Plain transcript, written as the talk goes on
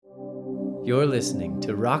You're listening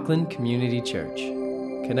to Rockland Community Church,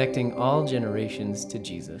 connecting all generations to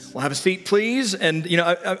Jesus. Well, have a seat, please. And,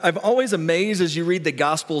 I'm always amazed as you read the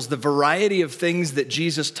Gospels, the variety of things that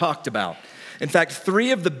Jesus talked about. In fact, three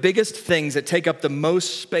of the biggest things that take up the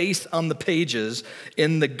most space on the pages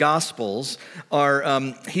in the Gospels are,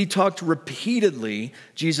 he talked repeatedly,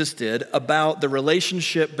 Jesus did, about the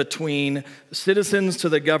relationship between citizens to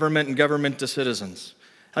the government and government to citizens.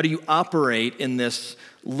 How do you operate in this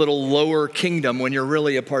little lower kingdom when you're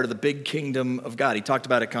really a part of the big kingdom of God? He talked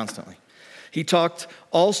about it constantly. He talked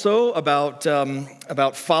also about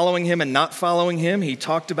following him and not following him. He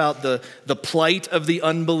talked about the plight of the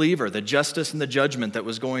unbeliever, the justice and the judgment that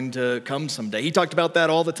was going to come someday. He talked about that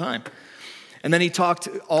all the time. And then he talked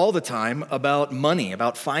all the time about money,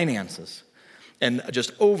 about finances. And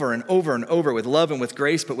just over and over and over with love and with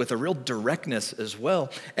grace, but with a real directness as well.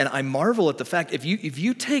 And I marvel at the fact, if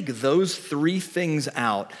you take those three things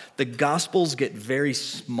out, the Gospels get very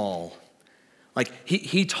small. Like,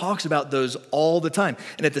 he talks about those all the time.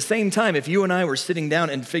 And at the same time, if you and I were sitting down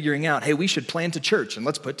and figuring out, hey, we should plant a church and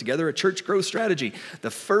let's put together a church growth strategy, the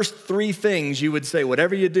first three things you would say,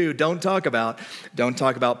 whatever you do, don't talk about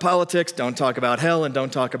politics, don't talk about hell, and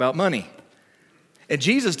don't talk about money. And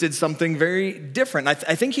Jesus did something very different.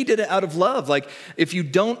 I think he did it out of love. Like, if you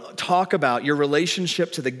don't talk about your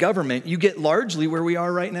relationship to the government, you get largely where we are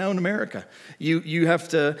right now in America. You have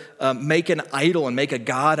to make an idol and make a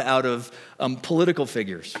god out of political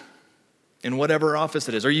figures in whatever office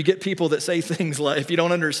it is. Or you get people that say things like, if you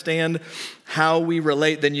don't understand how we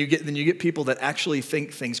relate, then you get people that actually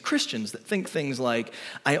think things, Christians that think things like,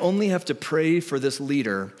 I only have to pray for this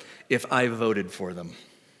leader if I voted for them.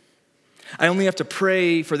 I only have to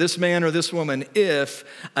pray for this man or this woman if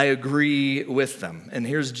I agree with them. And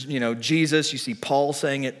here's, Jesus, you see Paul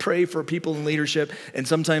saying it, pray for people in leadership. And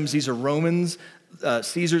sometimes these are Romans,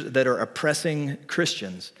 Caesars that are oppressing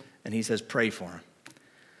Christians. And he says, pray for them.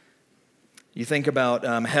 You think about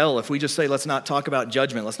hell, if we just say, let's not talk about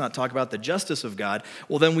judgment, let's not talk about the justice of God,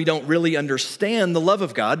 well, then we don't really understand the love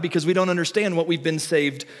of God because we don't understand what we've been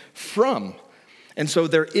saved from. And so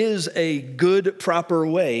there is a good, proper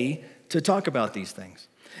way to talk about these things.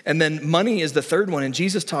 And then money is the third one, and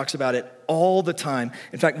Jesus talks about it all the time.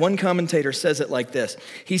 In fact, one commentator says it like this.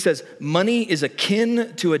 He says, money is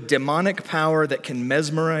akin to a demonic power that can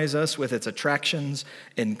mesmerize us with its attractions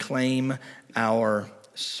and claim our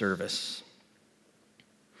service.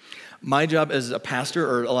 My job as a pastor,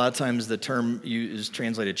 or a lot of times the term is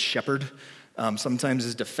translated shepherd, sometimes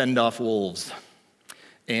is to fend off wolves.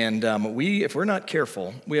 And if we're not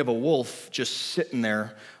careful, we have a wolf just sitting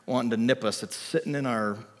there wanting to nip us. It's sitting in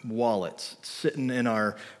our wallets, it's sitting in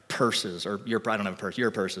our purses, or I don't have a purse,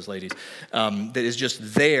 your purses, ladies, that is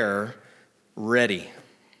just there, ready.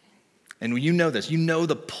 And you know this, you know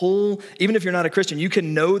the pull, even if you're not a Christian, you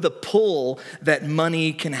can know the pull that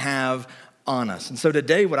money can have on us. And so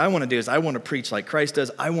today what I want to do is I want to preach like Christ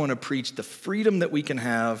does. I want to preach the freedom that we can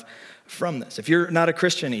have from this. If you're not a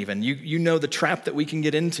Christian even, you know the trap that we can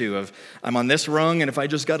get into of I'm on this rung, and if I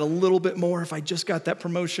just got a little bit more, if I just got that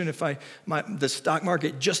promotion, if the stock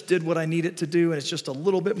market just did what I need it to do, and it's just a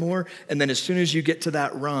little bit more, and then as soon as you get to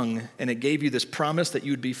that rung and it gave you this promise that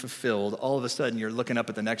you'd be fulfilled, all of a sudden you're looking up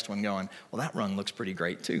at the next one going, well, that rung looks pretty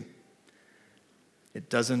great too. It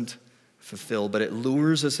doesn't fulfill, but it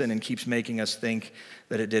lures us in and keeps making us think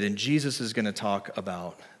that it did. And Jesus is going to talk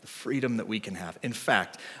about the freedom that we can have. In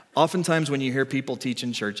fact, oftentimes when you hear people teach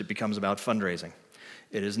in church, it becomes about fundraising.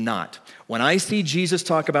 It is not. When I see Jesus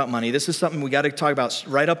talk about money, this is something we got to talk about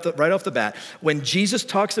right off the bat. When Jesus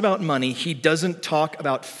talks about money, he doesn't talk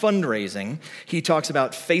about fundraising. He talks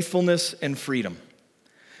about faithfulness and freedom.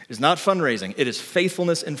 It's not fundraising. It is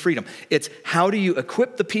faithfulness and freedom. It's how do you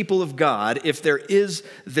equip the people of God if there is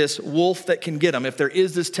this wolf that can get them, if there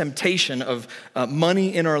is this temptation of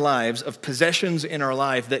money in our lives, of possessions in our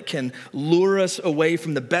life that can lure us away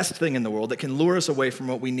from the best thing in the world, that can lure us away from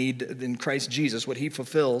what we need in Christ Jesus, what he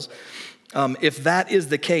fulfills. If that is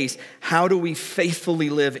the case, how do we faithfully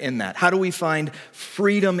live in that? How do we find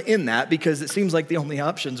freedom in that? Because it seems like the only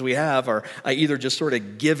options we have are I either just sort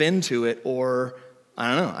of give into it or I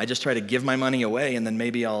don't know, I just try to give my money away and then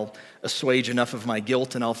maybe I'll assuage enough of my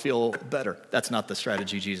guilt and I'll feel better. That's not the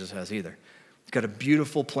strategy Jesus has either. He's got a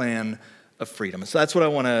beautiful plan of freedom. So that's what I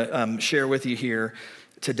want to share with you here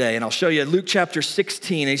today. And I'll show you Luke chapter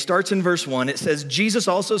 16. He starts in verse 1. It says, Jesus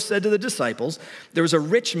also said to the disciples, there was a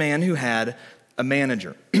rich man who had a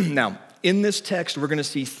manager. Now, in this text, we're going to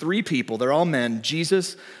see three people. They're all men,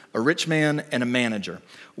 Jesus, a rich man, and a manager.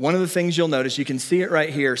 One of the things you'll notice, you can see it right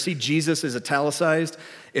here. See, Jesus is italicized.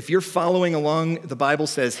 If you're following along, the Bible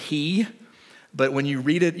says he. But when you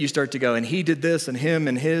read it, you start to go, and he did this, and him,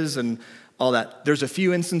 and his, and all that. There's a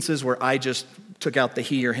few instances where I just took out the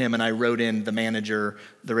he or him, and I wrote in the manager,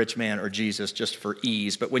 the rich man, or Jesus, just for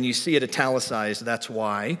ease. But when you see it italicized, that's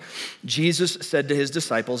why. Jesus said to his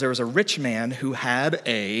disciples, there was a rich man who had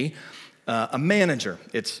a manager.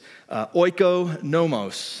 It's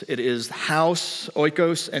oikonomos. It is house,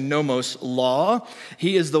 oikos, and nomos, law.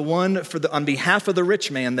 He is the one on behalf of the rich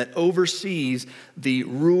man that oversees the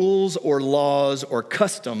rules or laws or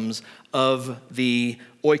customs of the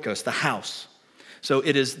oikos, the house. So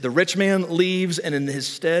it is the rich man leaves, and in his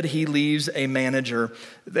stead, he leaves a manager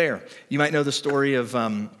there. You might know the story of,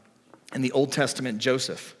 in the Old Testament,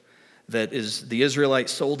 Joseph. That is the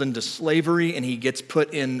Israelites sold into slavery, and he gets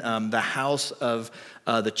put in the house of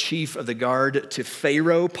the chief of the guard to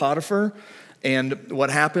Pharaoh, Potiphar. And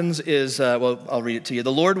what happens is, I'll read it to you.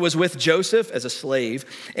 The Lord was with Joseph as a slave,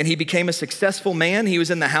 and he became a successful man. He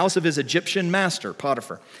was in the house of his Egyptian master,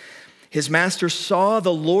 Potiphar. His master saw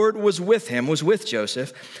the Lord was with him, was with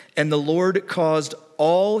Joseph, and the Lord caused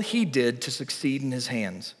all he did to succeed in his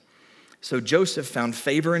hands. So Joseph found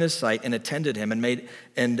favor in his sight and attended him,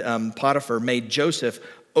 and Potiphar made Joseph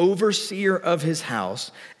overseer of his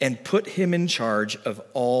house and put him in charge of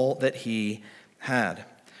all that he had.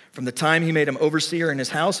 From the time he made him overseer in his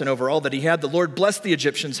house and over all that he had, the Lord blessed the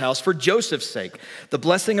Egyptian's house for Joseph's sake. The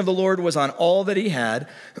blessing of the Lord was on all that he had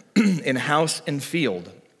in house and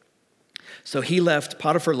field. So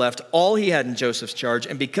Potiphar left all he had in Joseph's charge,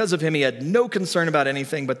 and because of him, he had no concern about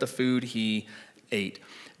anything but the food he ate.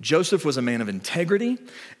 Joseph was a man of integrity,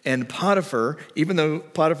 and Potiphar, even though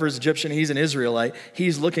Potiphar's Egyptian, he's an Israelite,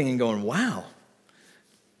 he's looking and going, wow,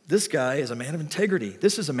 this guy is a man of integrity.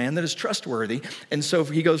 This is a man that is trustworthy. And so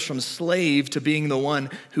he goes from slave to being the one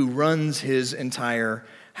who runs his entire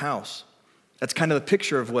house. That's kind of the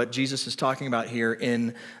picture of what Jesus is talking about here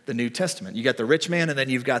in the New Testament. You got the rich man, and then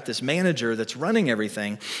you've got this manager that's running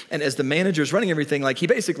everything. And as the manager's running everything, like he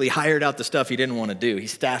basically hired out the stuff he didn't want to do. He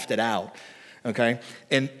staffed it out. Okay,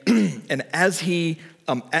 and as he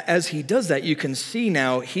does that, you can see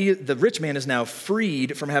now the rich man is now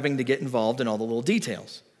freed from having to get involved in all the little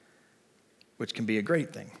details, which can be a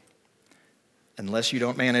great thing, unless you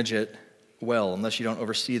don't manage it well, unless you don't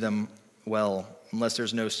oversee them well, unless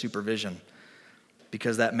there's no supervision,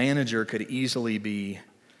 because that manager could easily be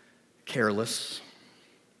careless,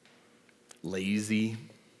 lazy,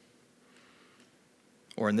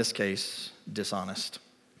 or in this case, dishonest.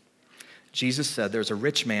 Jesus said there's a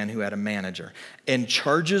rich man who had a manager, and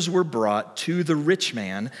charges were brought to the rich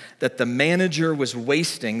man that the manager was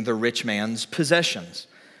wasting the rich man's possessions.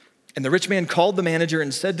 And the rich man called the manager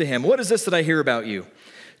and said to him, "What is this that I hear about you?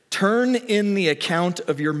 Turn in the account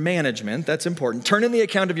of your management." That's important. Turn in the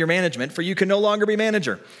account of your management, for you can no longer be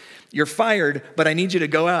manager. You're fired, but I need you to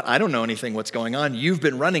go out. I don't know anything what's going on. You've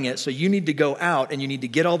been running it, so you need to go out and you need to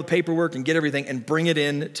get all the paperwork and get everything and bring it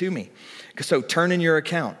in to me. So turn in your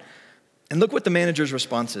account. And look what the manager's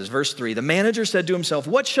response is. Verse 3, the manager said to himself,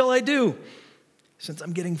 "What shall I do? Since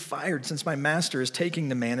I'm getting fired, since my master is taking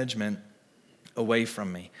the management away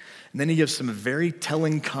from me." And then he gives some very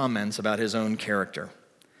telling comments about his own character.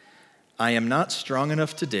 "I am not strong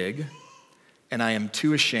enough to dig, and I am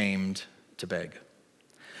too ashamed to beg."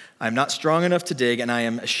 I am not strong enough to dig, and I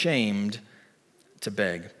am ashamed to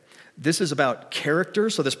beg. This is about character,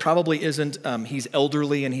 so this probably isn't he's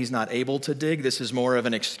elderly and he's not able to dig. This is more of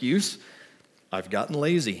an excuse. I've gotten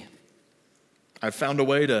lazy. I've found a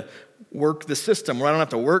way to work the system where I don't have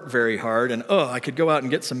to work very hard, and I could go out and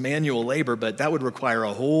get some manual labor, but that would require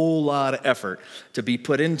a whole lot of effort to be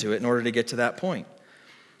put into it in order to get to that point.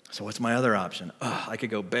 So what's my other option? I could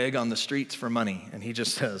go beg on the streets for money. And he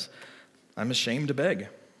just says, I'm ashamed to beg.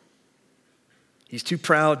 He's too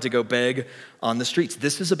proud to go beg on the streets.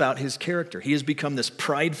 This is about his character. He has become this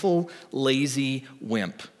prideful, lazy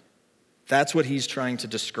wimp. That's what he's trying to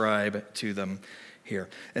describe to them here.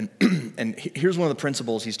 And here's one of the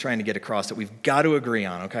principles he's trying to get across that we've got to agree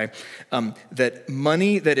on, okay? That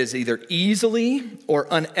money that is either easily or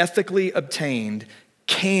unethically obtained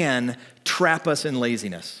can trap us in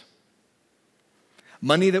laziness.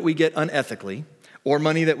 Money that we get unethically or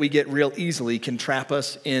money that we get real easily can trap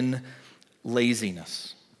us in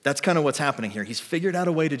laziness. That's kind of what's happening here. He's figured out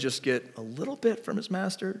a way to just get a little bit from his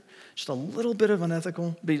master, just a little bit of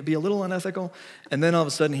unethical, be a little unethical, and then all of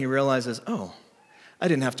a sudden he realizes, I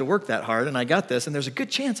didn't have to work that hard, and I got this, and there's a good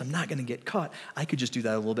chance I'm not going to get caught. I could just do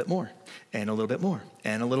that a little bit more, and a little bit more,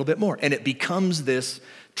 and a little bit more, and it becomes this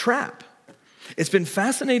trap. It's been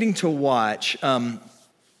fascinating to watch.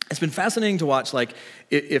 Like,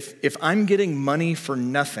 if I'm getting money for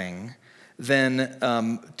nothing, than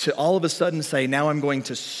to all of a sudden say, now I'm going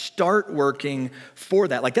to start working for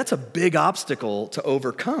that. Like, that's a big obstacle to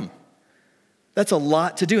overcome. That's a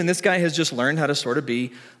lot to do. And this guy has just learned how to sort of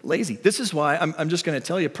be lazy. This is why I'm just going to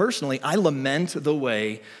tell you personally, I lament the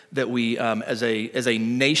way that we, as a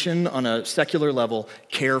nation on a secular level,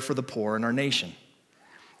 care for the poor in our nation.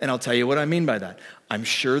 And I'll tell you what I mean by that. I'm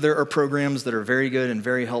sure there are programs that are very good and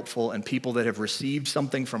very helpful and people that have received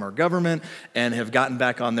something from our government and have gotten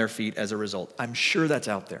back on their feet as a result. I'm sure that's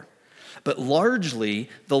out there. But largely,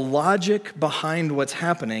 the logic behind what's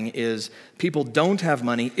happening is people don't have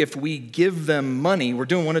money. If we give them money, we're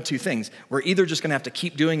doing one of two things. We're either just going to have to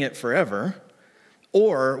keep doing it forever,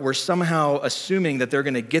 or we're somehow assuming that they're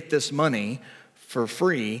going to get this money for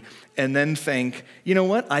free and then think, you know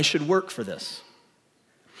what, I should work for this.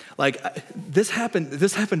 Like, this happened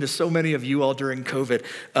to so many of you all during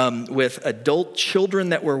COVID with adult children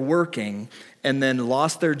that were working and then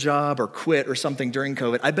lost their job or quit or something during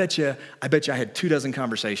COVID. I bet you I had 24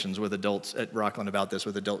 conversations with adults at Rockland about this,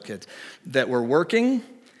 with adult kids that were working,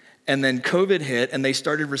 and then COVID hit and they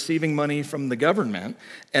started receiving money from the government,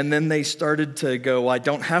 and then they started to go, well, I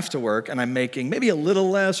don't have to work and I'm making maybe a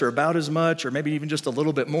little less or about as much or maybe even just a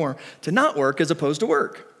little bit more to not work as opposed to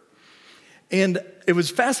work. And it was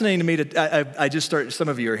fascinating to me I just started, some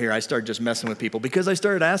of you are here, I started just messing with people because I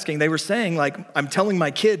started asking, they were saying like, I'm telling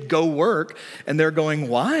my kid, go work, and they're going,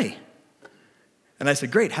 why? And I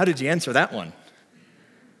said, great, how did you answer that one?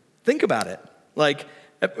 Think about it. Like,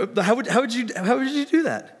 how would you do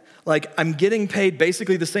that? Like, I'm getting paid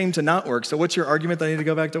basically the same to not work, so what's your argument that I need to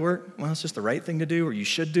go back to work? Well, it's just the right thing to do, or you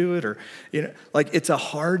should do it, or, you know, like, it's a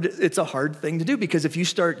hard thing to do, because if you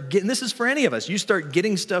start getting, this is for any of us, you start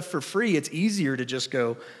getting stuff for free, it's easier to just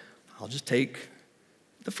go, I'll just take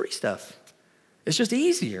the free stuff. It's just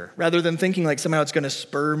easier, rather than thinking like somehow it's gonna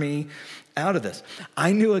spur me out of this.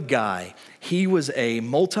 I knew a guy, he was a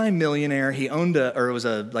multimillionaire, he owned was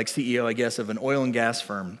a like CEO, I guess, of an oil and gas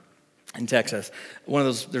firm in Texas. One of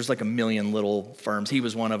those, there's like a million little firms. He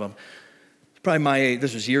was one of them. Probably my age,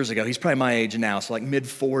 this was years ago. He's probably my age now, so like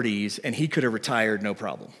mid-40s, and he could have retired no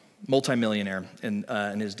problem. Multimillionaire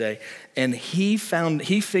in his day. And he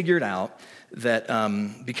figured out that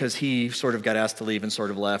because he sort of got asked to leave and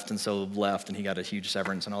sort of left, and so left, and he got a huge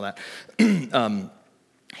severance and all that.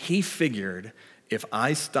 He figured, if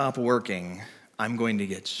I stop working, I'm going to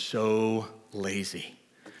get so lazy.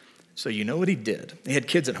 So you know what he did? He had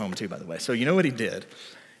kids at home too, by the way. So you know what he did?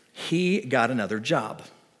 He got another job.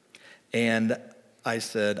 And I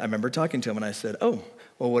remember talking to him and I said, oh,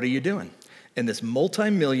 well, what are you doing? And this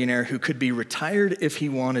multimillionaire who could be retired if he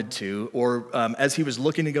wanted to, or as he was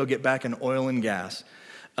looking to go get back in oil and gas,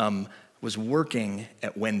 was working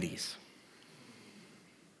at Wendy's.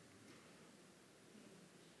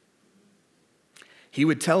 He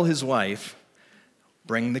would tell his wife,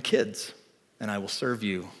 bring the kids and I will serve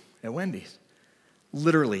you at Wendy's.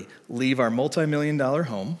 Literally leave our multi-million-dollar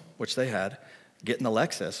home, which they had, get in the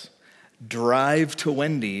Lexus, drive to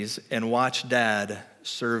Wendy's and watch Dad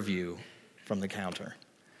serve you from the counter.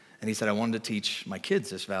 And he said, I wanted to teach my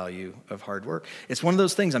kids this value of hard work. It's one of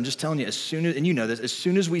those things, I'm just telling you, and you know this, as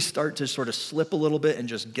soon as we start to sort of slip a little bit and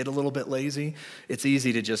just get a little bit lazy, it's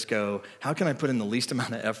easy to just go, how can I put in the least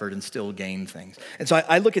amount of effort and still gain things? And so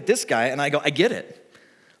I look at this guy and I go, I get it.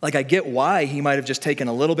 Like, I get why he might have just taken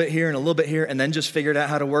a little bit here and a little bit here and then just figured out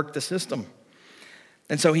how to work the system.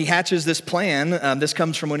 And so he hatches this plan. This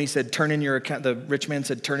comes from when he said, turn in your account. The rich man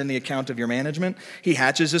said, turn in the account of your management. He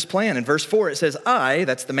hatches this plan. In verse 4, it says, I,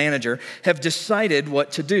 that's the manager, have decided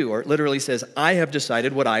what to do. Or it literally says, I have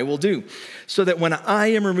decided what I will do, so that when I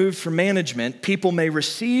am removed from management, people may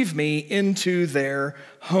receive me into their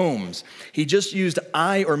homes. He just used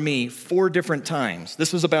I or me 4 different times.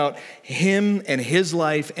 This was about him and his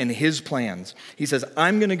life and his plans. He says,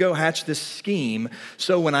 I'm going to go hatch this scheme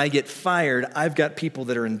so when I get fired, I've got people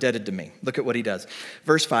that are indebted to me. Look at what he does.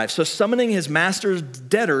 Verse 5, so summoning his master's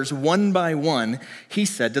debtors one by one, he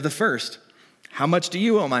said to the first, how much do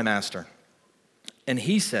you owe my master? And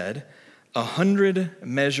he said, 100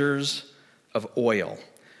 measures of oil.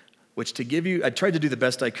 Which, to give you, I tried to do the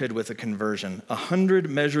best I could with a conversion. 100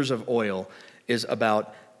 measures of oil is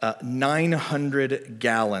about 900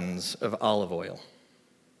 gallons of olive oil.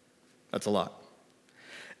 That's a lot.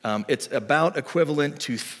 It's about equivalent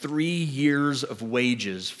to 3 years of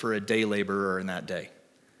wages for a day laborer in that day.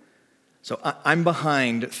 So I'm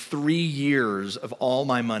behind 3 years of all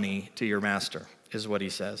my money to your master, is what he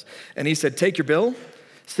says. And he said, take your bill,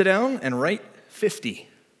 sit down, and write 50.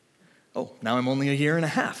 Oh, now I'm only a year and a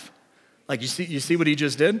half. Like, you see what he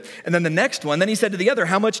just did? And then the next one, then he said to the other,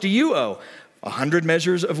 how much do you owe? 100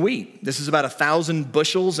 measures of wheat. This is about 1,000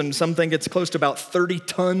 bushels, and some think it's close to about 30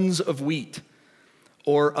 tons of wheat.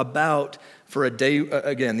 Or about, for a day,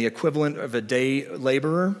 again, the equivalent of a day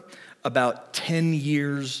laborer, about 10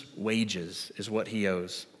 years' wages is what he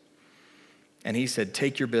owes. And he said,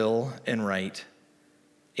 take your bill and write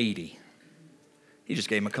 80. He just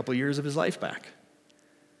gave him a couple years of his life back.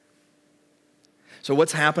 So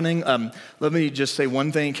what's happening? Let me just say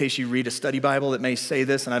one thing in case you read a study Bible that may say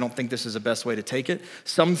this, and I don't think this is the best way to take it.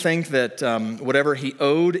 Some think that whatever he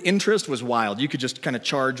owed interest was wild. You could just kind of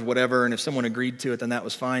charge whatever, and if someone agreed to it, then that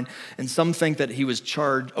was fine. And some think that he was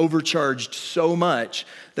overcharged so much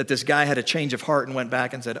that this guy had a change of heart and went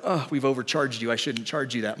back and said, oh, we've overcharged you. I shouldn't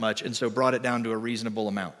charge you that much, and so brought it down to a reasonable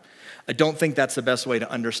amount. I don't think that's the best way to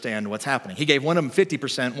understand what's happening. He gave one of them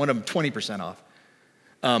 50%, one of them 20% off.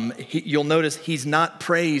 You'll notice he's not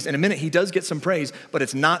praised. In a minute, he does get some praise, but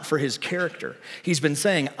it's not for his character. He's been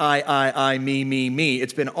saying, I, me.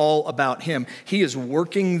 It's been all about him. He is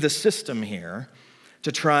working the system here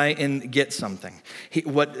to try and get something.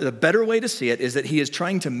 The better way to see it is that he is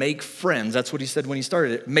trying to make friends. That's what he said when he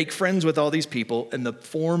started it. Make friends with all these people in the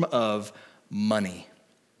form of money.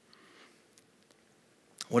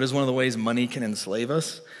 What is one of the ways money can enslave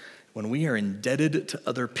us? When we are indebted to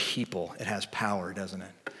other people, it has power, doesn't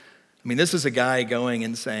it? I mean, this is a guy going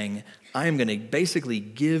and saying, I am going to basically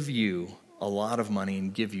give you a lot of money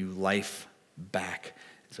and give you life back.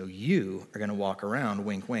 So you are going to walk around,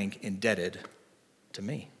 wink, wink, indebted to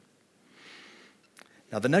me.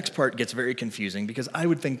 Now, the next part gets very confusing because I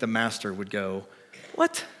would think the master would go,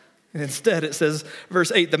 what? And instead it says, verse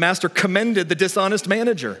 8, the master commended the dishonest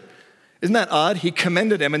manager. Isn't that odd? He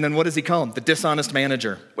commended him, and then what does he call him? The dishonest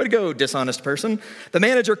manager. Way to go, dishonest person. The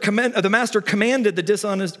master commended the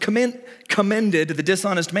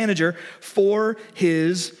dishonest manager for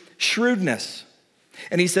his shrewdness.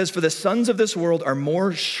 And he says, for the sons of this world are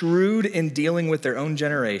more shrewd in dealing with their own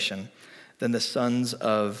generation than the sons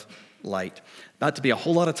of light. About to be a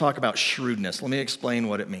whole lot of talk about shrewdness. Let me explain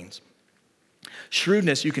what it means.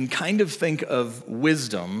 Shrewdness, you can kind of think of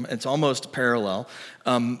wisdom. It's almost parallel.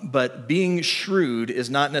 But being shrewd is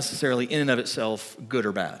not necessarily in and of itself good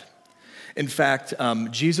or bad. In fact,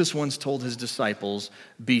 Jesus once told his disciples,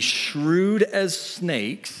 be shrewd as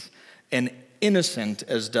snakes and innocent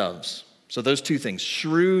as doves. So those two things,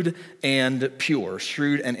 shrewd and pure,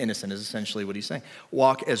 shrewd and innocent is essentially what he's saying.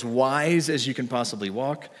 Walk as wise as you can possibly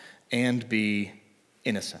walk and be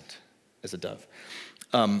innocent as a dove.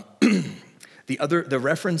 The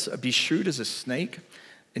reference of be shrewd as a snake,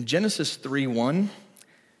 in Genesis 3:1,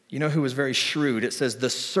 you know who was very shrewd? It says the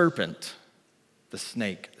serpent, the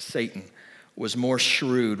snake, Satan, was more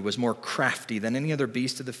shrewd, was more crafty than any other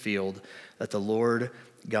beast of the field that the Lord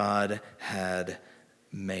God had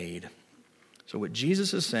made. So what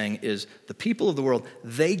Jesus is saying is the people of the world,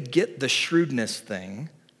 they get the shrewdness thing,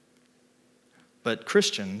 but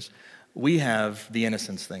Christians, we have the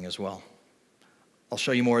innocence thing as well. I'll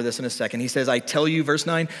show you more of this in a second. He says, I tell you, verse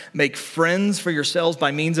 9, make friends for yourselves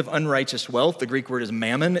by means of unrighteous wealth. The Greek word is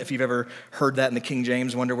mammon. If you've ever heard that in the King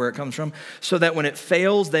James, wonder where it comes from. So that when it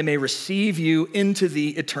fails, they may receive you into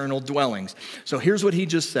the eternal dwellings. So here's what he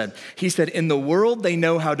just said. He said, in the world, they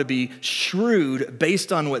know how to be shrewd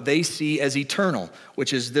based on what they see as eternal,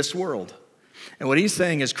 which is this world. And what he's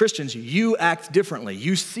saying is, Christians, you act differently.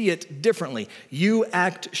 You see it differently. You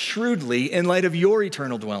act shrewdly in light of your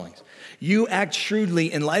eternal dwellings. You act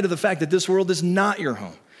shrewdly in light of the fact that this world is not your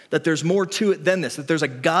home, that there's more to it than this, that there's a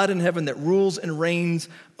God in heaven that rules and reigns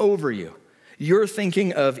over you. You're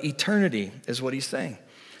thinking of eternity is what he's saying.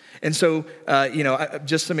 And so,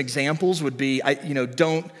 just some examples would be,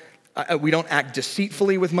 we don't act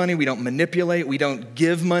deceitfully with money. We don't manipulate. We don't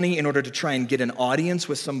give money in order to try and get an audience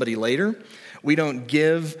with somebody later. We don't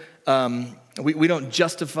give, we don't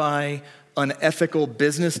justify unethical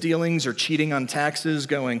business dealings or cheating on taxes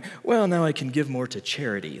going, well, now I can give more to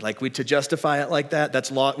charity. To justify it like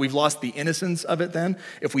that, we've lost the innocence of it then.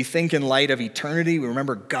 If we think in light of eternity, we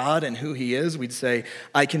remember God and who he is, we'd say,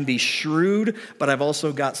 I can be shrewd, but I've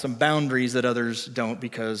also got some boundaries that others don't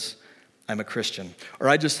because I'm a Christian. Or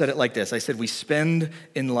I just said it like this. I said, we spend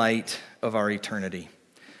in light of our eternity.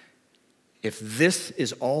 If this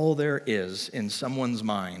is all there is in someone's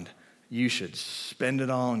mind, you should spend it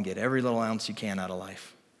all and get every little ounce you can out of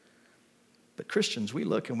life. But Christians, we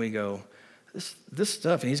look and we go, this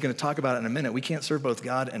stuff, and he's going to talk about it in a minute, we can't serve both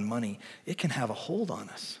God and money. It can have a hold on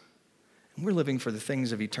us. And we're living for the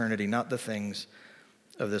things of eternity, not the things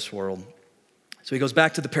of this world. So he goes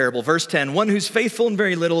back to the parable. Verse 10, one who's faithful in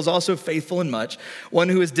very little is also faithful in much. One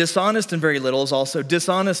who is dishonest in very little is also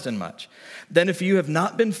dishonest in much. Then if you have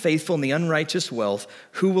not been faithful in the unrighteous wealth,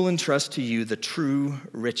 who will entrust to you the true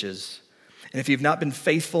riches? And if you've not been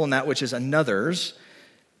faithful in that which is another's,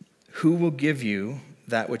 who will give you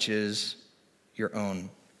that which is your own?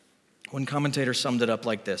 One commentator summed it up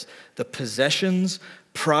like this: the possessions,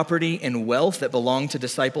 property, and wealth that belong to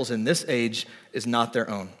disciples in this age is not their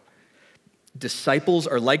own. Disciples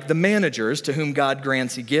are like the managers to whom God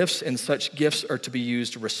grants gifts, and such gifts are to be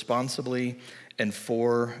used responsibly and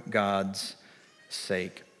for God's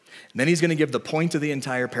sake. And then he's going to give the point of the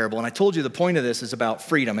entire parable. And I told you the point of this is about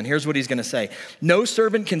freedom. And here's what he's going to say. No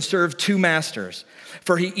servant can serve two masters,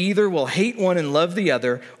 for he either will hate one and love the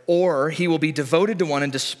other, or he will be devoted to one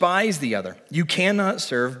and despise the other. You cannot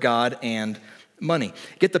serve God and money.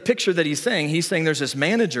 Get the picture that he's saying. He's saying there's this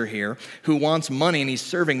manager here who wants money and he's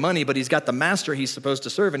serving money, but he's got the master he's supposed to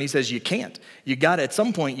serve. And he says, you can't. You got to, at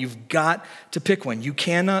some point, you've got to pick one. You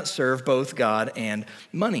cannot serve both God and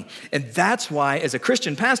money. And that's why, as a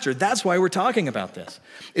Christian pastor, that's why we're talking about this,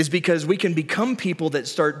 is because we can become people that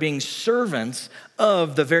start being servants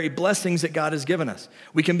of the very blessings that God has given us.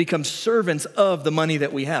 We can become servants of the money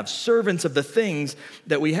that we have, servants of the things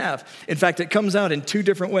that we have. In fact, it comes out in two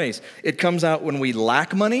different ways. It comes out when we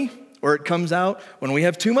lack money, or it comes out when we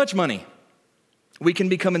have too much money. We can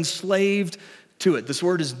become enslaved to it. This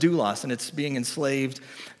word is doulos, and it's being enslaved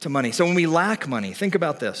to money. So when we lack money, think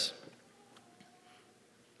about this.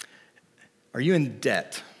 Are you in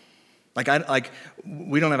debt?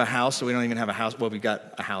 We don't have a house, so we don't even have a house. Well, we've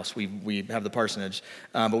got a house. We have the parsonage,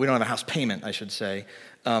 but we don't have a house payment, I should say.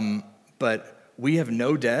 But we have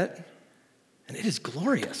no debt, and it is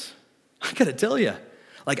glorious. I got to tell you,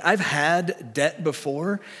 I've had debt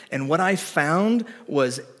before, and what I found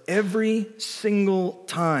was every single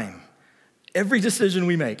time, every decision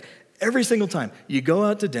we make, every single time, you go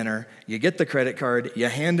out to dinner, you get the credit card, you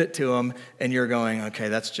hand it to them, and you're going, okay,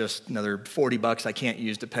 that's just another $40 I can't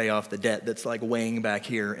use to pay off the debt that's weighing back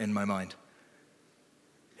here in my mind.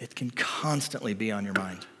 It can constantly be on your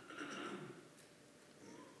mind.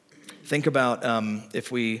 Think about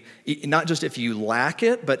not just if you lack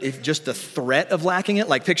it, but if just the threat of lacking it,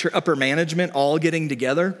 picture upper management all getting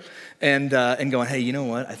together and going, hey, you know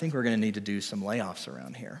what? I think we're going to need to do some layoffs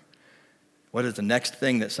around here. What is the next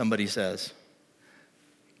thing that somebody says?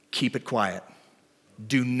 Keep it quiet.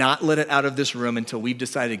 Do not let it out of this room until we've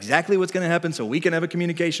decided exactly what's going to happen so we can have a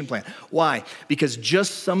communication plan. Why? Because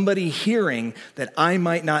just somebody hearing that I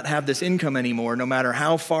might not have this income anymore, no matter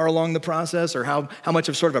how far along the process or how much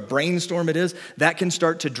of sort of a brainstorm it is, that can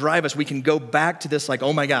start to drive us. We can go back to this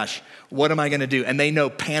oh my gosh, what am I going to do? And they know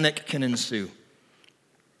panic can ensue.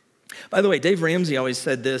 By the way, Dave Ramsey always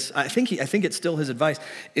said this. I think it's still his advice,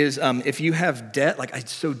 is if you have debt, I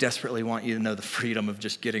so desperately want you to know the freedom of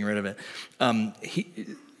just getting rid of it.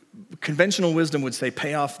 Conventional wisdom would say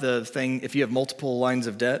pay off the thing, if you have multiple lines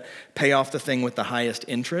of debt, pay off the thing with the highest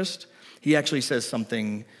interest. He actually says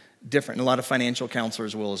something different, and a lot of financial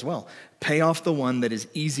counselors will as well. Pay off the one that is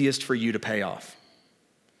easiest for you to pay off.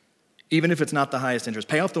 Even if it's not the highest interest.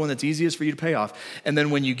 Pay off the one that's easiest for you to pay off. And then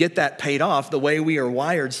when you get that paid off, the way we are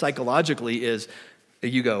wired psychologically is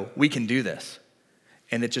you go, we can do this.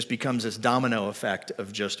 And it just becomes this domino effect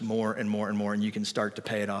of just more and more and more, and you can start to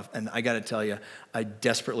pay it off. And I got to tell you, I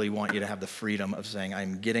desperately want you to have the freedom of saying,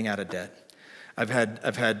 I'm getting out of debt. I've had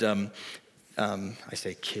I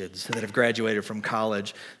say kids that have graduated from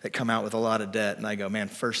college that come out with a lot of debt, and I go, man,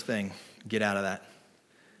 first thing, get out of that.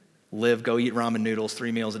 Go eat ramen noodles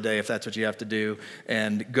 3 meals a day if that's what you have to do,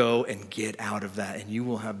 and go and get out of that. And you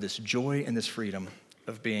will have this joy and this freedom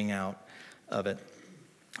of being out of it.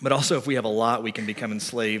 But also, if we have a lot, we can become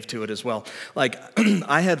enslaved to it as well.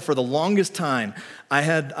 I had, for the longest time, I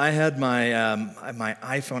had my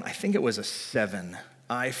iPhone, I think it was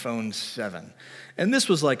iPhone 7. And this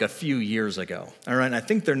was a few years ago, all right? And I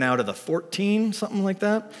think they're now to the 14, something like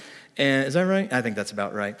that. And is that right? I think that's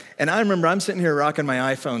about right. And I remember I'm sitting here rocking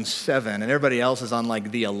my iPhone 7, and everybody else is on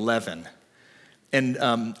the 11. And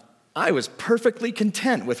I was perfectly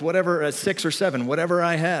content with whatever, 6 or 7, whatever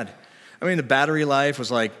I had. I mean, the battery life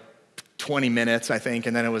was 20 minutes, I think,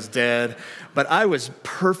 and then it was dead. But I was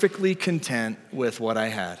perfectly content with what I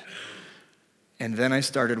had. And then I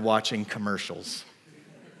started watching commercials.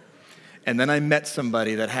 And then I met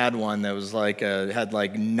somebody that had one that was like, had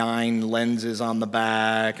like 9 lenses on the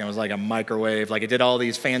back, and it was like a microwave, like it did all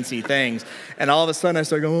these fancy things. And all of a sudden I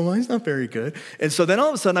started going, well, mine's not very good. And so then all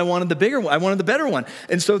of a sudden I wanted the bigger one, I wanted the better one.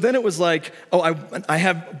 And so then it was like, I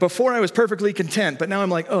have, before I was perfectly content, but now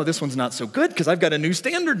I'm like, oh, this one's not so good because I've got a new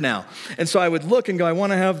standard now. And so I would look and go, I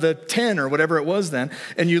want to have the 10 or whatever it was then.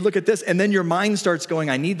 And you look at this, and then your mind starts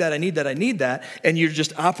going, I need that, I need that, I need that. And you're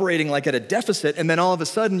just operating like at a deficit. And then all of a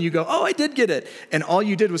sudden you go, oh, I did get it. And all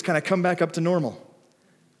you did was kind of come back up to normal.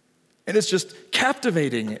 And it's just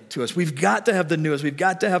captivating to us. We've got to have the newest. We've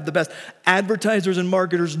got to have the best. Advertisers and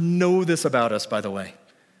marketers know this about us, by the way.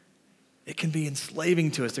 It can be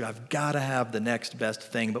enslaving to us to go, I've got to have the next best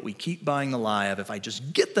thing, but we keep buying the lie of if I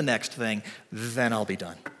just get the next thing, then I'll be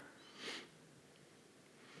done.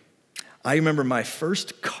 I remember my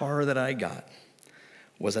first car that I got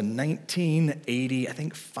was a 1980, I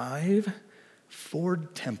think 5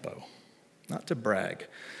 Ford Tempo. Not to brag,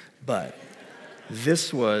 but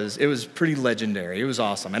it was pretty legendary. It was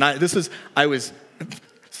awesome. And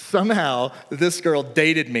somehow this girl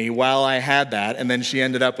dated me while I had that, and then she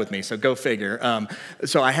ended up with me, so go figure.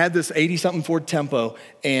 So I had this 80-something Ford Tempo,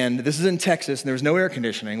 and this is in Texas, and there was no air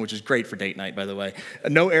conditioning, which is great for date night, by the way.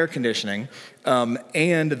 No air conditioning,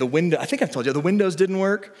 and the window, I think I've told you, the windows didn't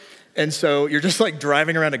work. And so you're just like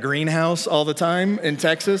driving around a greenhouse all the time in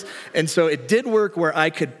Texas. And so it did work where I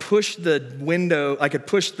could push the window,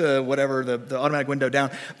 the automatic window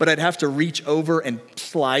down, but I'd have to reach over and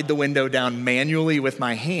slide the window down manually with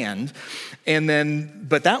my hand.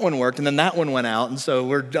 But that one worked, and then that one went out. And so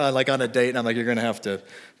we're like on a date, and I'm like, you're gonna have to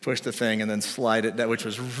push the thing and then slide it, which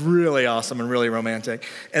was really awesome and really romantic.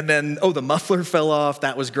 And then, the muffler fell off.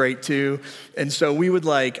 That was great too. And so we would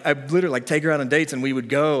I'd literally take her out on dates, and we would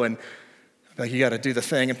go and you got to do the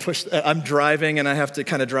thing and push. I'm driving, and I have to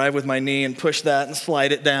kind of drive with my knee and push that and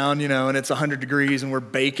slide it down, and it's 100 degrees, and we're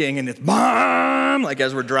baking, and it's BOOM!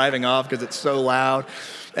 As we're driving off because it's so loud.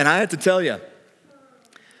 And I had to tell you,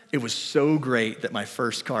 it was so great that my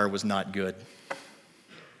first car was not good.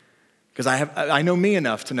 Because I know me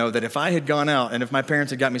enough to know that if I had gone out and if my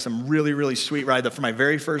parents had got me some really, really sweet ride for my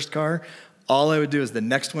very first car, all I would do is the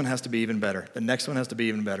next one has to be even better. The next one has to be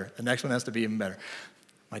even better. The next one has to be even better.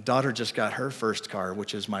 My daughter just got her first car,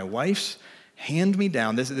 which is my wife's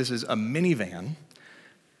hand-me-down. This is a minivan.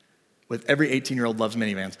 With every 18-year-old loves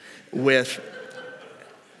minivans. With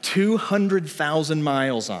 200,000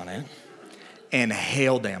 miles on it. And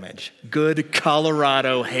hail damage. Good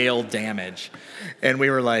Colorado hail damage. And we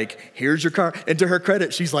were like, here's your car. And to her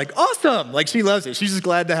credit, she's like, awesome. She loves it. She's just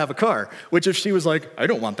glad to have a car. Which if she was like, I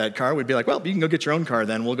don't want that car, we'd be like, well, you can go get your own car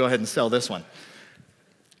then. We'll go ahead and sell this one.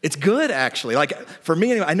 It's good, actually. For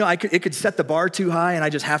me, anyway, I know it could set the bar too high, and I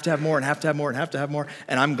just have to have more and have to have more and have to have more.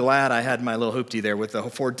 And I'm glad I had my little hoopty there with the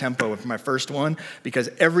Ford Tempo for my first one, because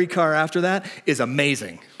every car after that is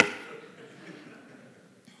amazing.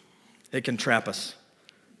 It can trap us.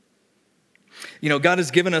 God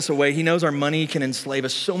has given us a way. He knows our money can enslave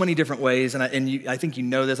us so many different ways, and I think you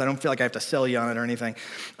know this. I don't feel like I have to sell you on it or anything.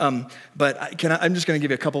 But I'm just going to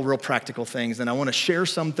give you a couple real practical things, and I want to share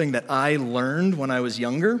something that I learned when I was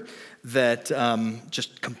younger that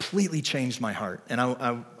just completely changed my heart. And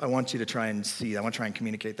I want you to try and see. I want to try and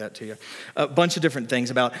communicate that to you. A bunch of different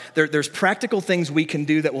things about there's practical things we can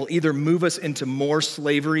do that will either move us into more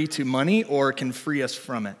slavery to money or can free us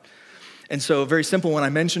from it. And so, very simple one I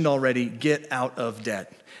mentioned already, get out of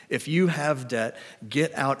debt. If you have debt,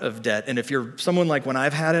 get out of debt. And if you're someone like when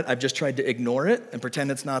I've had it, I've just tried to ignore it and pretend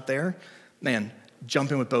it's not there, man,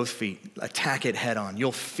 jump in with both feet. Attack it head on.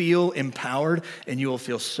 You'll feel empowered, and you will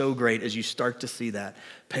feel so great as you start to see that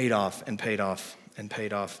paid off and paid off and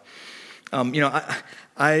paid off.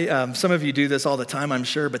 Some of you do this all the time, I'm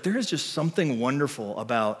sure, but there is just something wonderful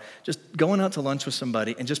about just going out to lunch with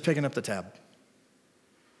somebody and just picking up the tab.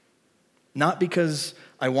 Not because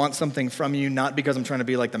I want something from you, not because I'm trying to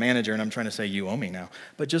be like the manager and I'm trying to say you owe me now,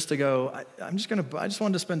 but just to go, I just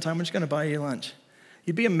wanted to spend time, I'm just going to buy you lunch.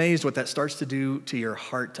 You'd be amazed what that starts to do to your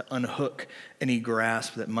heart to unhook any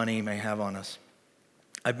grasp that money may have on us.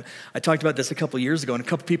 I talked about this a couple years ago, and a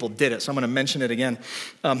couple people did it, so I'm going to mention it again.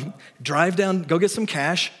 Go get some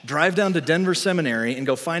cash, drive down to Denver Seminary, and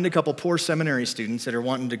go find a couple poor seminary students that are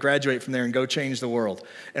wanting to graduate from there and go change the world.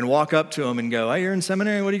 And walk up to them and go, hey, you're in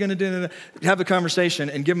seminary, what are you going to do? Have a conversation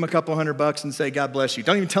and give them a couple $100 and say, God bless you.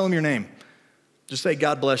 Don't even tell them your name. Just say,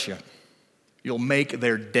 God bless you. You'll make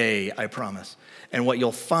their day, I promise. And what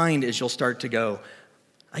you'll find is you'll start to go,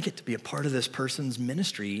 I get to be a part of this person's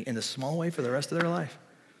ministry in a small way for the rest of their life.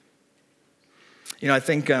 I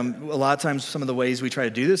think a lot of times some of the ways we try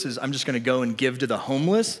to do this is I'm just going to go and give to the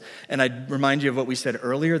homeless. And I'd remind you of what we said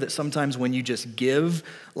earlier, that sometimes when you just give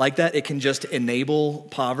like that, it can just enable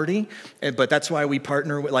poverty. But that's why we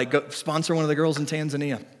partner with, go sponsor one of the girls in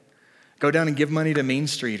Tanzania. Go down and give money to Main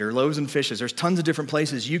Street or Loaves and Fishes. There's tons of different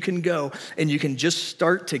places you can go and you can just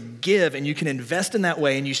start to give and you can invest in that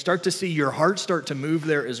way and you start to see your heart start to move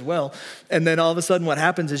there as well. And then all of a sudden what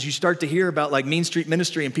happens is you start to hear about like Main Street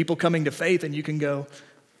ministry and people coming to faith and you can go,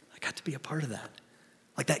 I got to be a part of that.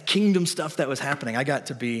 Like that kingdom stuff that was happening, I got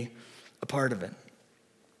to be a part of it.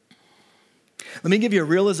 Let me give you a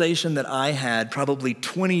realization that I had probably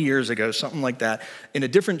 20 years ago, something like that, in a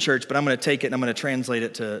different church, but I'm going to take it and I'm going to translate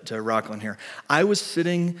it to Rockland here. I was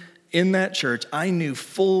sitting in that church. I knew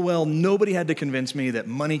full well nobody had to convince me that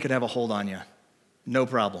money could have a hold on you. No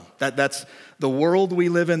problem. That's the world we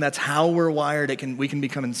live in. That's how we're wired. We can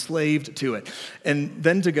become enslaved to it. And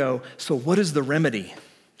then to go, so what is the remedy?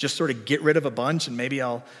 Just sort of get rid of a bunch and maybe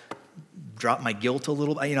I'll drop my guilt a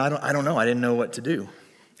little. I don't know. I didn't know what to do.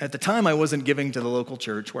 At the time, I wasn't giving to the local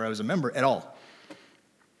church where I was a member at all.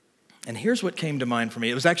 And here's what came to mind for me.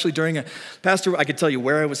 It was actually during I could tell you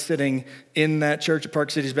where I was sitting in that church, at Park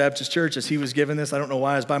Cities Baptist Church, as he was giving this. I don't know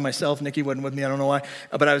why. I was by myself. Nikki wasn't with me. I don't know why.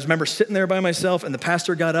 But I remember sitting there by myself, and the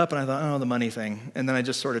pastor got up, and I thought, oh, the money thing. And then I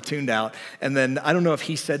just sort of tuned out. And then I don't know if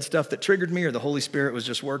he said stuff that triggered me or the Holy Spirit was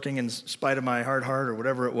just working in spite of my hard heart or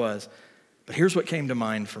whatever it was. But here's what came to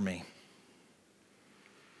mind for me.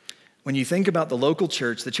 When you think about the local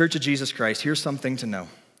church, the Church of Jesus Christ, here's something to know.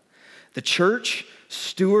 The church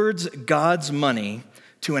stewards God's money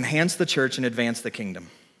to enhance the church and advance the kingdom.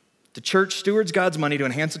 The church stewards God's money to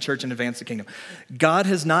enhance the church and advance the kingdom. God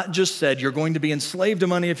has not just said you're going to be enslaved to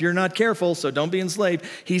money if you're not careful, so don't be enslaved.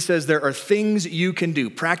 He says there are things you can do,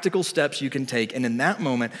 practical steps you can take. And in that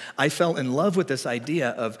moment, I fell in love with this idea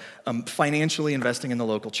of financially investing in the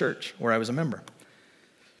local church where I was a member.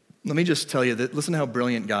 Let me just tell you that, listen to how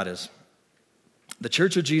brilliant God is. The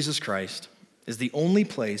Church of Jesus Christ is the only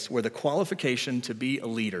place where the qualification to be a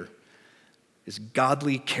leader is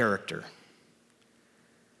godly character.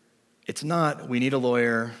 It's not, we need a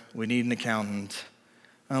lawyer, we need an accountant.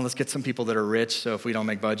 Let's get some people that are rich, so if we don't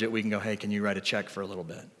make budget, we can go, hey, can you write a check for a little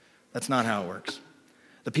bit? That's not how it works.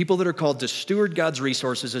 The people that are called to steward God's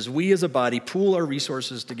resources as we as a body pool our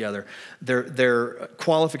resources together, their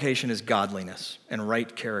qualification is godliness and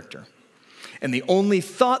right character. And the only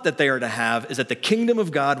thought that they are to have is that the kingdom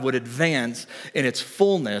of God would advance in its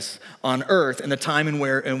fullness on earth in the time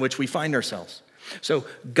in which we find ourselves. So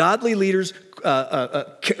godly leaders,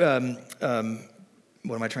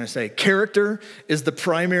 Character is the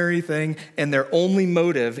primary thing, and their only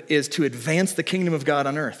motive is to advance the kingdom of God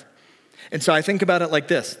on earth. And so I think about it like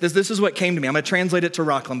this. This is what came to me. I'm going to translate it to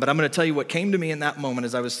Rockland, but I'm going to tell you what came to me in that moment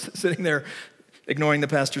as I was sitting there ignoring the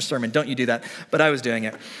pastor's sermon. Don't you do that, but I was doing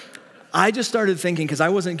it. I just started thinking, because I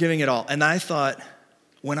wasn't giving it all, and I thought,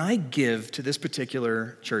 when I give to this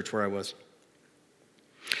particular church where I was,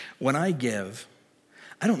 when I give,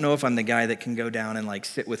 I don't know if I'm the guy that can go down and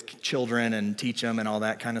sit with children and teach them and all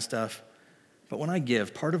that kind of stuff. But when I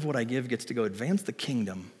give, part of what I give gets to go advance the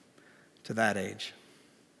kingdom to that age.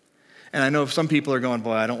 And I know some people are going,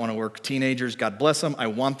 boy, I don't want to work with teenagers. God bless them. I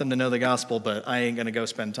want them to know the gospel, but I ain't going to go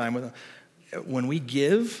spend time with them. When we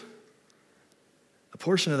give, a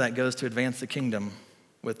portion of that goes to advance the kingdom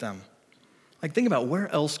with them. Think about where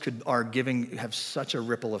else could our giving have such a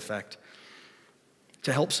ripple effect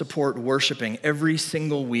to help support worshiping every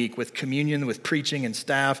single week with communion, with preaching and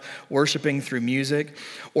staff, worshiping through music,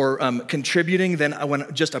 or contributing. Then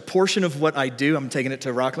when just a portion of what I do, I'm taking it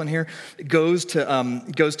to Rockland here, goes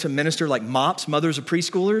to minister like MOPS, mothers of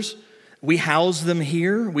preschoolers. We house them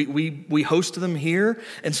here. We host them here.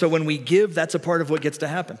 And so when we give, that's a part of what gets to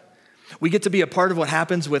happen. We get to be a part of what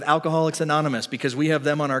happens with Alcoholics Anonymous because we have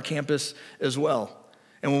them on our campus as well.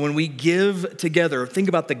 And when we give together, think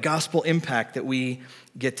about the gospel impact that we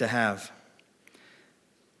get to have.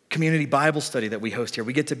 Community Bible study that we host here,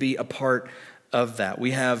 we get to be a part of that.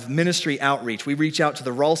 We have ministry outreach. We reach out to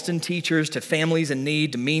the Ralston teachers, to families in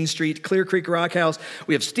need, to Main Street, Clear Creek Rock House.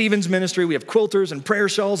 We have Stephen's ministry. We have quilters and prayer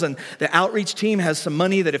shawls. And the outreach team has some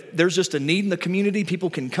money that if there's just a need in the community,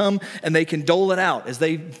 people can come and they can dole it out as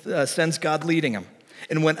they sense God leading them.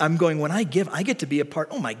 And when I give, I get to be a part.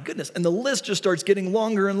 Oh my goodness. And the list just starts getting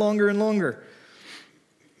longer and longer and longer.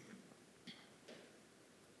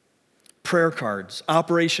 Prayer cards,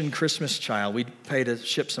 Operation Christmas Child. We pay to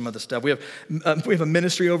ship some of the stuff. We have a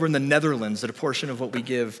ministry over in the Netherlands that a portion of what we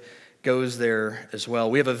give goes there as well.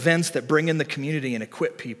 We have events that bring in the community and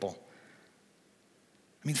equip people.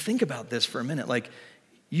 I mean, think about this for a minute.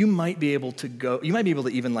 you might be able to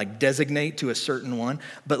even like designate to a certain one,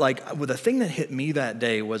 but like the thing that hit me that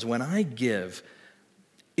day was when I give,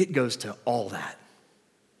 it goes to all that.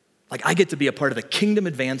 Like I get to be a part of the kingdom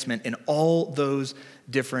advancement in all those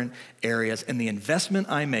different areas, and the investment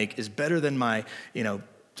I make is better than my,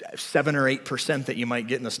 7 or 8% that you might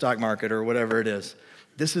get in the stock market or whatever it is.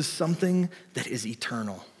 This is something that is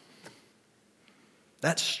eternal.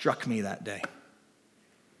 That struck me that day.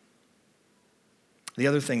 The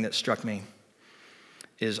other thing that struck me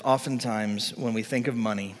is oftentimes when we think of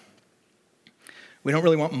money, we don't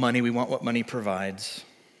really want money, we want what money provides.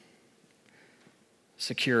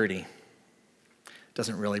 Security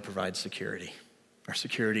doesn't really provide security. Our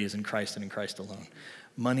security is in Christ and in Christ alone.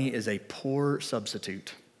 Money is a poor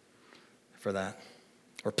substitute for that.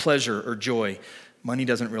 Or pleasure or joy. Money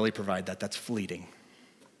doesn't really provide that. That's fleeting.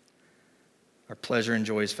 Our pleasure and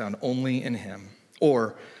joy is found only in Him.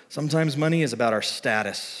 Or sometimes money is about our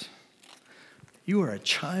status. You are a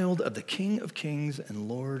child of the King of Kings and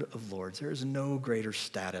Lord of Lords. There is no greater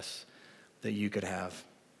status that you could have.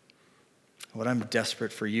 What I'm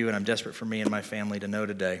desperate for you and I'm desperate for me and my family to know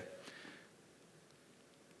today,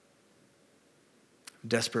 I'm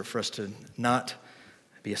desperate for us to not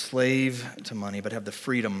be a slave to money, but have the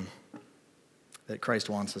freedom that Christ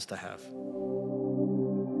wants us to have.